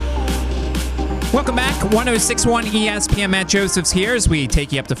Welcome back. 106.1 ESPN. Matt Joseph's here as we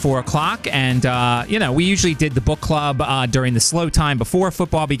take you up to 4 o'clock. And, we usually did the book club during the slow time before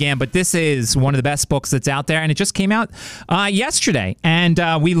football began, but this is one of the best books that's out there, and it just came out yesterday. And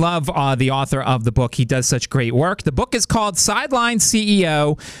we love the author of the book. He does such great work. The book is called Sideline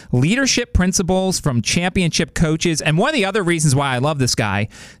CEO, Leadership Principles from Championship Coaches. And one of the other reasons why I love this guy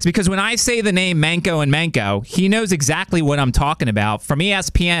is because when I say the name Manko and Manko, he knows exactly what I'm talking about. From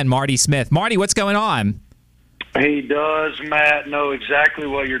ESPN, Marty Smith. Marty, what's going on? He does, Matt, know exactly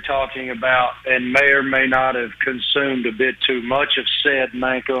what you're talking about and may or may not have consumed a bit too much of said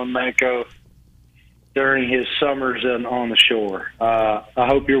Manko and Manko during his summers on the shore. I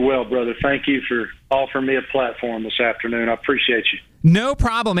hope you're well, brother. Thank you for offering me a platform this afternoon. I appreciate you. No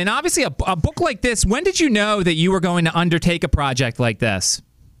problem. And obviously a book like this, when did you know that you were going to undertake a project like this?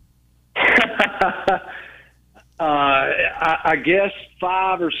 I guess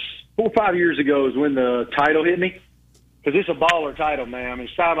 4 or 5 years ago is when the title hit me, because it's a baller title, man. I mean,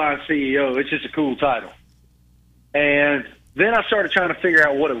 Sideline CEO, it's just a cool title. And then I started trying to figure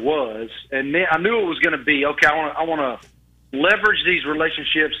out what it was, and then I knew it was going to be, okay, I want to leverage these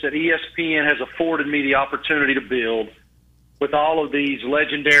relationships that ESPN has afforded me the opportunity to build with all of these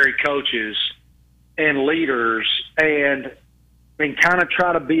legendary coaches and leaders, and kind of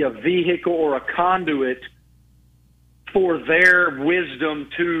try to be a vehicle or a conduit for their wisdom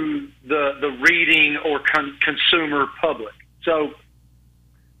to the reading or consumer public. So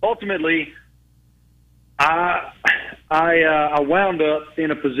ultimately, I wound up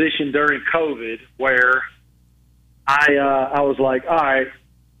in a position during COVID where I was like, all right,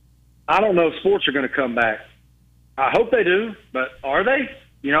 I don't know if sports are going to come back. I hope they do, but are they?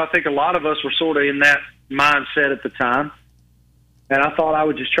 I think a lot of us were sort of in that mindset at the time. And I thought I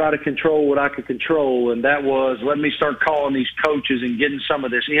would just try to control what I could control, and that was let me start calling these coaches and getting some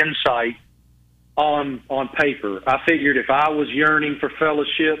of this insight on paper. I figured if I was yearning for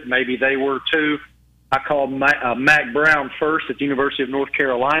fellowship, maybe they were too. I called Mac Brown first at the University of North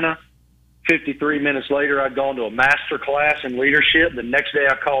Carolina. 53 minutes later, I'd gone to a master class in leadership. The next day,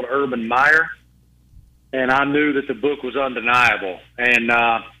 I called Urban Meyer, and I knew that the book was undeniable. And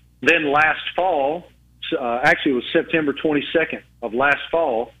then last fall, actually it was September 22nd of last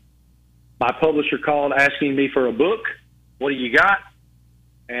fall, my publisher called asking me for a book. What do you got?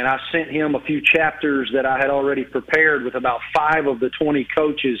 And I sent him a few chapters that I had already prepared with about 5 of the 20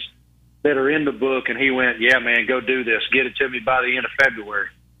 coaches that are in the book. And he went, yeah, man, go do this. Get it to me by the end of February.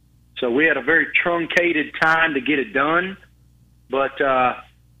 So we had a very truncated time to get it done. But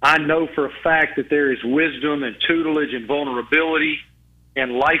I know for a fact that there is wisdom and tutelage and vulnerability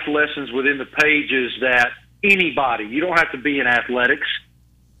and life lessons within the pages that anybody, you don't have to be in athletics,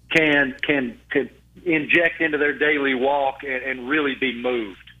 can inject into their daily walk and really be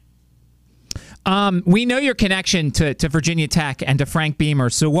moved. We know your connection to Virginia Tech and to Frank Beamer.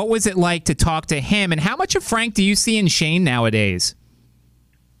 So what was it like to talk to him, and how much of Frank do you see in Shane nowadays?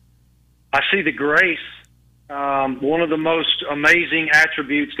 I see the grace. One of the most amazing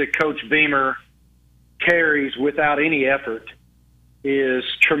attributes that Coach Beamer carries without any effort is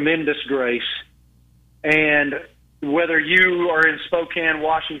tremendous grace. And whether you are in Spokane,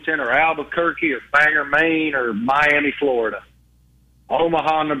 Washington, or Albuquerque, or Bangor, Maine, or Miami, Florida,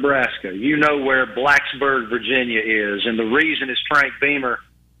 Omaha, Nebraska, you know where Blacksburg, Virginia is. And the reason is Frank Beamer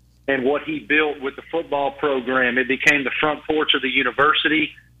and what he built with the football program. It became the front porch of the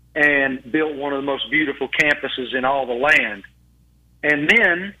university and built one of the most beautiful campuses in all the land. And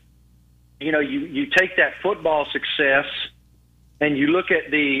then, you take that football success and you look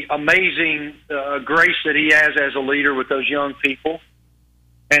at the amazing grace that he has as a leader with those young people.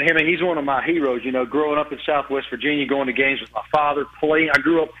 And he's one of my heroes, growing up in Southwest Virginia, going to games with my father, I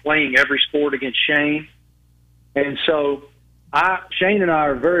grew up playing every sport against Shane. And so Shane and I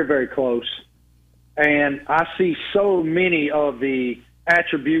are very, very close. And I see so many of the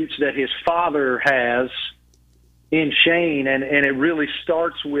attributes that his father has in Shane. And it really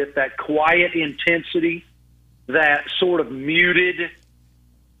starts with that quiet intensity, that sort of muted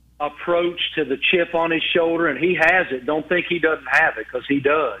approach to the chip on his shoulder, and he has it. Don't think he doesn't have it, because he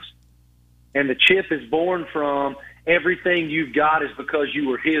does. And the chip is born from everything you've got is because you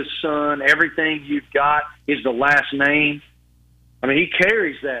were his son. Everything you've got is the last name. I mean, he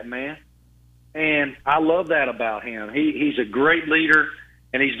carries that, man. And I love that about him. He's a great leader,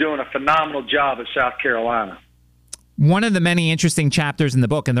 and he's doing a phenomenal job at South Carolina. One of the many interesting chapters in the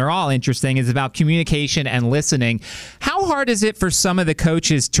book, and they're all interesting, is about communication and listening. How hard is it for some of the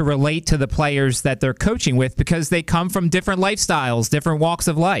coaches to relate to the players that they're coaching with because they come from different lifestyles, different walks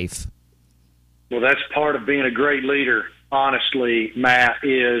of life? Well, that's part of being a great leader, honestly, Matt,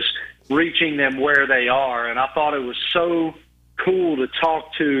 is reaching them where they are. And I thought it was so cool to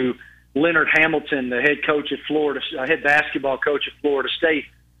talk to Leonard Hamilton, the head coach at head basketball coach at Florida State,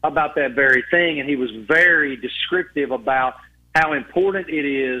 about that very thing. And he was very descriptive about how important it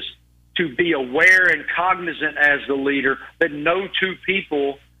is to be aware and cognizant as the leader that no two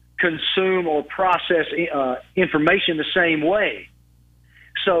people consume or process information the same way.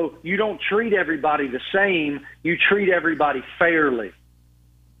 So you don't treat everybody the same. You treat everybody fairly.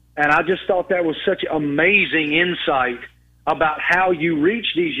 And I just thought that was such amazing insight about how you reach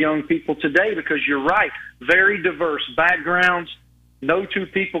these young people today, because you're right, very diverse backgrounds. No two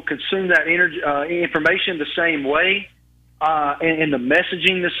people consume that information the same way, and the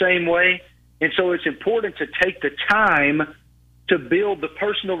messaging the same way. And so it's important to take the time to build the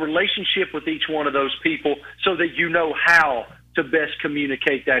personal relationship with each one of those people so that you know how to best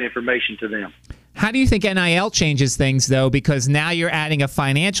communicate that information to them. How do you think NIL changes things, though? Because now you're adding a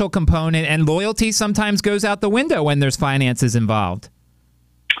financial component, and loyalty sometimes goes out the window when there's finances involved.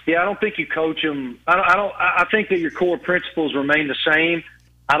 Yeah, I don't think you coach them. I think that your core principles remain the same.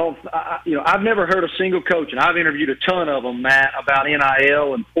 I've never heard a single coach, and I've interviewed a ton of them, Matt, about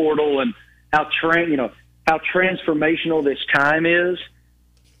NIL and portal and how transformational this time is.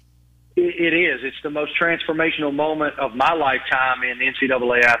 It is. It's the most transformational moment of my lifetime in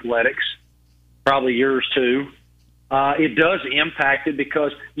NCAA athletics. Probably yours too. It does impact it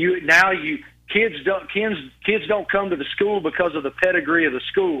because kids don't come to the school because of the pedigree of the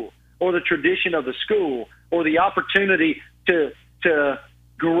school or the tradition of the school or the opportunity to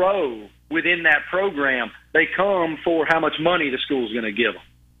grow within that program. They come for how much money the school is going to give them,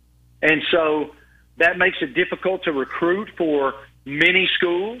 and so that makes it difficult to recruit for many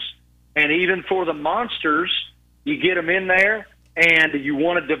schools, and even for the monsters. You get them in there, and you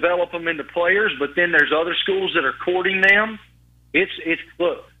want to develop them into players, but then there's other schools that are courting them.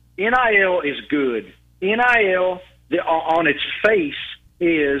 Look, NIL is good. NIL, on its face,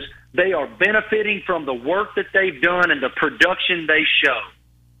 is they are benefiting from the work that they've done and the production they show.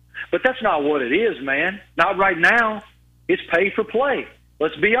 But that's not what it is, man. Not right now. It's pay for play.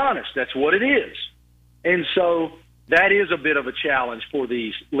 Let's be honest. That's what it is. And so that is a bit of a challenge for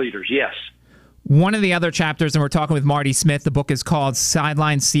these leaders, yes. One of the other chapters, and we're talking with Marty Smith, the book is called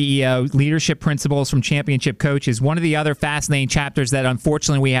Sideline CEO, Leadership Principles from Championship Coaches. One of the other fascinating chapters that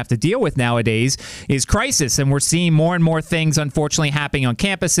unfortunately we have to deal with nowadays is crisis, and we're seeing more and more things unfortunately happening on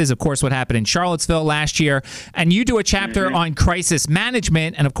campuses. Of course, what happened in Charlottesville last year. And you do a chapter on crisis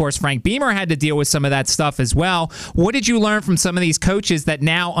management, and of course Frank Beamer had to deal with some of that stuff as well. What did you learn from some of these coaches that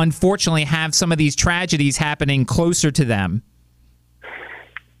now unfortunately have some of these tragedies happening closer to them?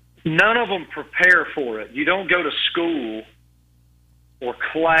 None of them prepare for it. You don't go to school or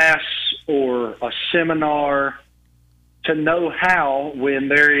class or a seminar to know how, when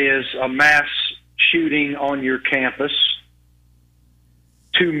there is a mass shooting on your campus,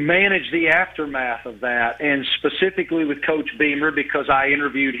 to manage the aftermath of that. And specifically with Coach Beamer, because I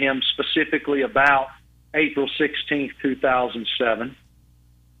interviewed him specifically about April 16th, 2007,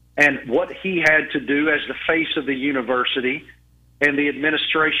 and what he had to do as the face of the university, and the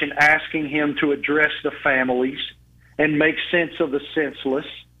administration asking him to address the families and make sense of the senseless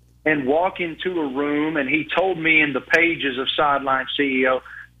and walk into a room. And he told me in the pages of Sideline CEO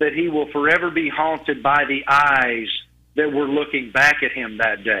that he will forever be haunted by the eyes that were looking back at him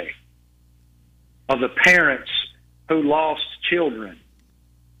that day, of the parents who lost children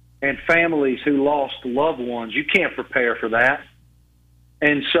and families who lost loved ones. You can't prepare for that.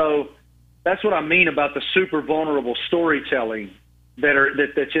 And so that's what I mean about the super vulnerable storytelling.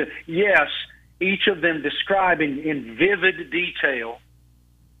 Yes, each of them describing in vivid detail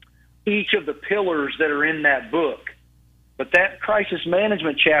each of the pillars that are in that book. But that crisis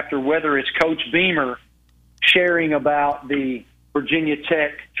management chapter, whether it's Coach Beamer sharing about the Virginia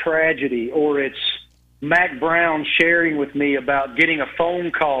Tech tragedy, or it's Mac Brown sharing with me about getting a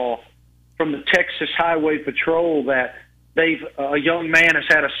phone call from the Texas Highway Patrol that a young man has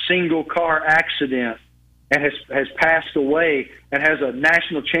had a single car accident and has passed away and has a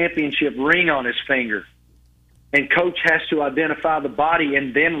national championship ring on his finger. And Coach has to identify the body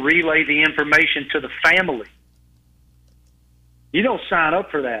and then relay the information to the family. You don't sign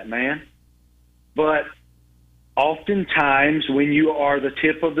up for that, man. But oftentimes when you are the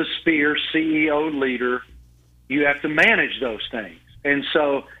tip of the spear, CEO, leader, you have to manage those things. And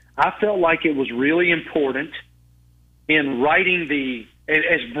so I felt like it was really important in writing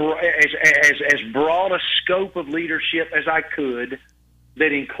as broad a scope of leadership as I could,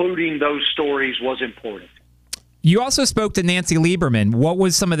 that including those stories was important. You also spoke to Nancy Lieberman. What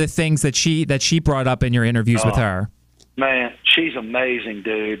was some of the things that she brought up in your interviews with her? Man, she's amazing,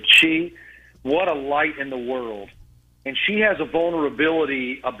 dude. What a light in the world. And she has a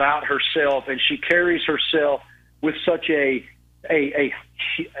vulnerability about herself, and she carries herself with such a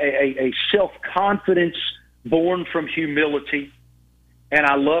self-confidence born from humility. And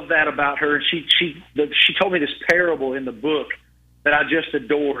I love that about her. And she told me this parable in the book that I just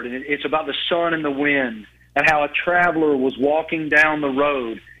adored. And it's about the sun and the wind, and how a traveler was walking down the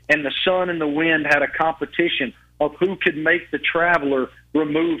road, and the sun and the wind had a competition of who could make the traveler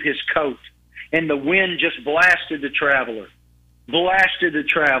remove his coat. And the wind just blasted the traveler.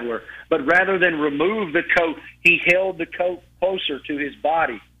 But rather than remove the coat, he held the coat closer to his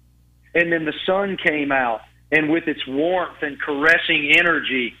body. And then the sun came out, and with its warmth and caressing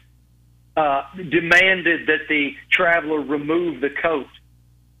energy, demanded that the traveler remove the coat.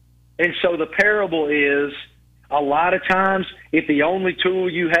 And so the parable is, a lot of times, if the only tool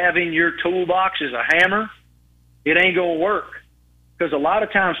you have in your toolbox is a hammer, it ain't going to work. Because a lot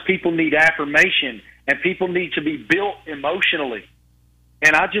of times people need affirmation, and people need to be built emotionally.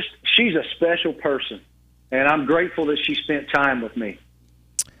 And she's a special person, and I'm grateful that she spent time with me.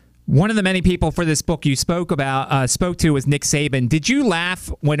 One of the many people for this book you spoke to was Nick Saban. Did you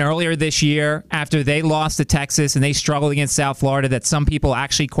laugh when earlier this year, after they lost to Texas and they struggled against South Florida, that some people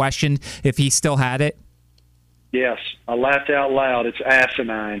actually questioned if he still had it? Yes, I laughed out loud. It's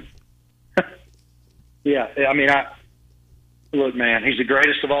asinine. Yeah, I mean, look, man, he's the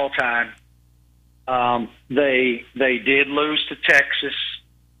greatest of all time. They did lose to Texas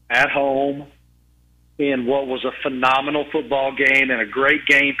at home in what was a phenomenal football game and a great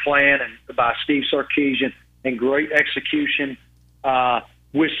game plan by Steve Sarkisian and great execution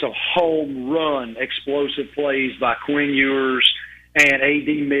with some home run explosive plays by Quinn Ewers and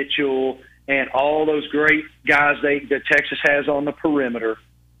A.D. Mitchell and all those great guys that Texas has on the perimeter.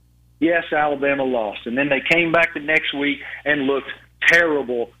 Yes, Alabama lost. And then they came back the next week and looked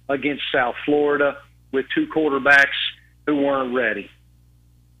terrible against South Florida with two quarterbacks who weren't ready.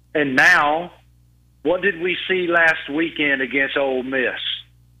 And now, what did we see last weekend against Ole Miss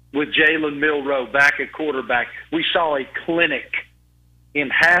with Jalen Milroe back at quarterback? We saw a clinic in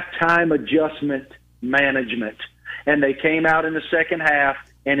halftime adjustment management, and they came out in the second half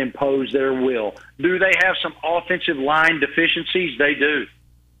and imposed their will. Do they have some offensive line deficiencies? They do.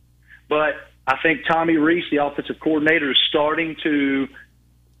 But I think Tommy Rees, the offensive coordinator, is starting to,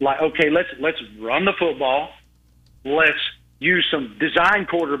 okay, let's run the football. Let's use some design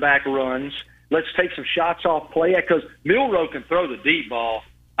quarterback runs. Let's take some shots off play, because Milroe can throw the deep ball.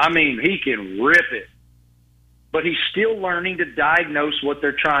 I mean, he can rip it. But he's still learning to diagnose what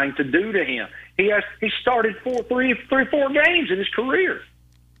they're trying to do to him. He started four games in his career.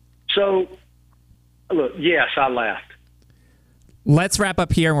 So, look, yes, I laughed. Let's wrap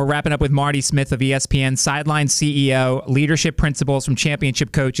up here, and we're wrapping up with Marty Smith of ESPN, sideline CEO, leadership principles from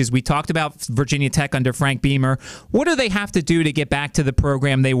championship coaches. We talked about Virginia Tech under Frank Beamer. What do they have to do to get back to the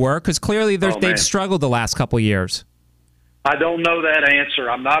program they were? Because clearly they've struggled the last couple of years. I don't know that answer.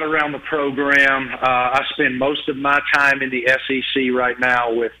 I'm not around the program. I spend most of my time in the SEC right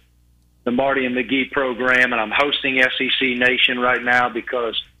now with the Marty and McGee program, and I'm hosting SEC Nation right now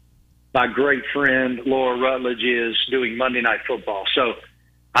because my great friend Laura Rutledge is doing Monday Night Football. So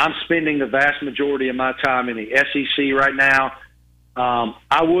I'm spending the vast majority of my time in the SEC right now.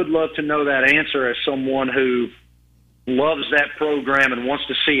 I would love to know that answer as someone who loves that program and wants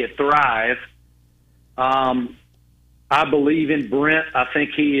to see it thrive. I believe in Brent. I think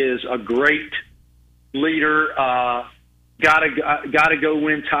he is a great leader. Got to go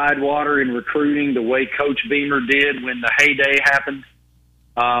win Tidewater in recruiting the way Coach Beamer did when the heyday happened.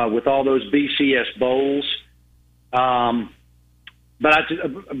 With all those BCS bowls. But,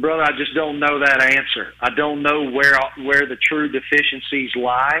 brother, I just don't know that answer. I don't know where the true deficiencies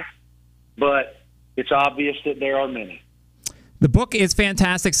lie, but it's obvious that there are many. The book is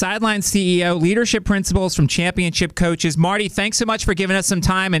fantastic. Sideline CEO, Leadership Principles from Championship Coaches. Marty, thanks so much for giving us some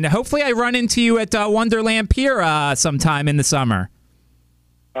time, and hopefully I run into you at Wonderland Pier sometime in the summer.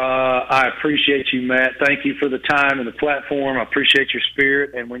 I appreciate you, Matt. Thank you for the time and the platform. I appreciate your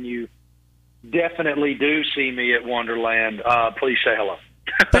spirit. And when you definitely do see me at Wonderland, please say hello.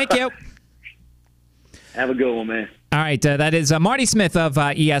 Thank you. Have a good one, man. All right, that is Marty Smith of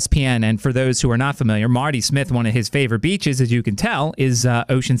ESPN. And for those who are not familiar, Marty Smith, one of his favorite beaches, as you can tell, is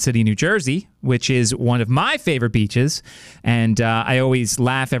Ocean City, New Jersey, which is one of my favorite beaches. And I always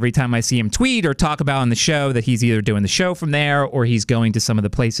laugh every time I see him tweet or talk about on the show that he's either doing the show from there or he's going to some of the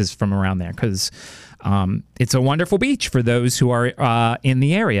places from around there, because it's a wonderful beach for those who are in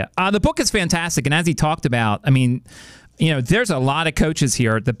the area. The book is fantastic. And as he talked about, I mean, there's a lot of coaches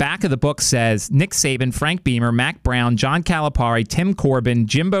here. The back of the book says Nick Saban, Frank Beamer, Mac Brown, John Calipari, Tim Corbin,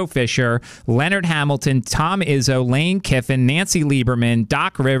 Jimbo Fisher, Leonard Hamilton, Tom Izzo, Lane Kiffin, Nancy Lieberman,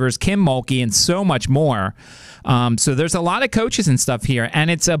 Doc Rivers, Kim Mulkey, and so much more. So there's a lot of coaches and stuff here,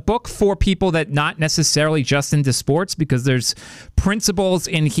 and it's a book for people that not necessarily just into sports, because there's principles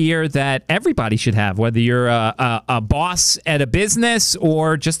in here that everybody should have, whether you're a boss at a business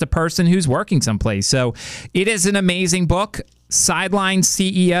or just a person who's working someplace. So it is an amazing book. Sideline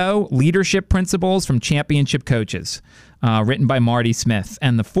CEO, Leadership Principles from Championship Coaches, written by Marty Smith.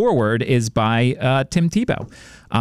 And the foreword is by Tim Tebow.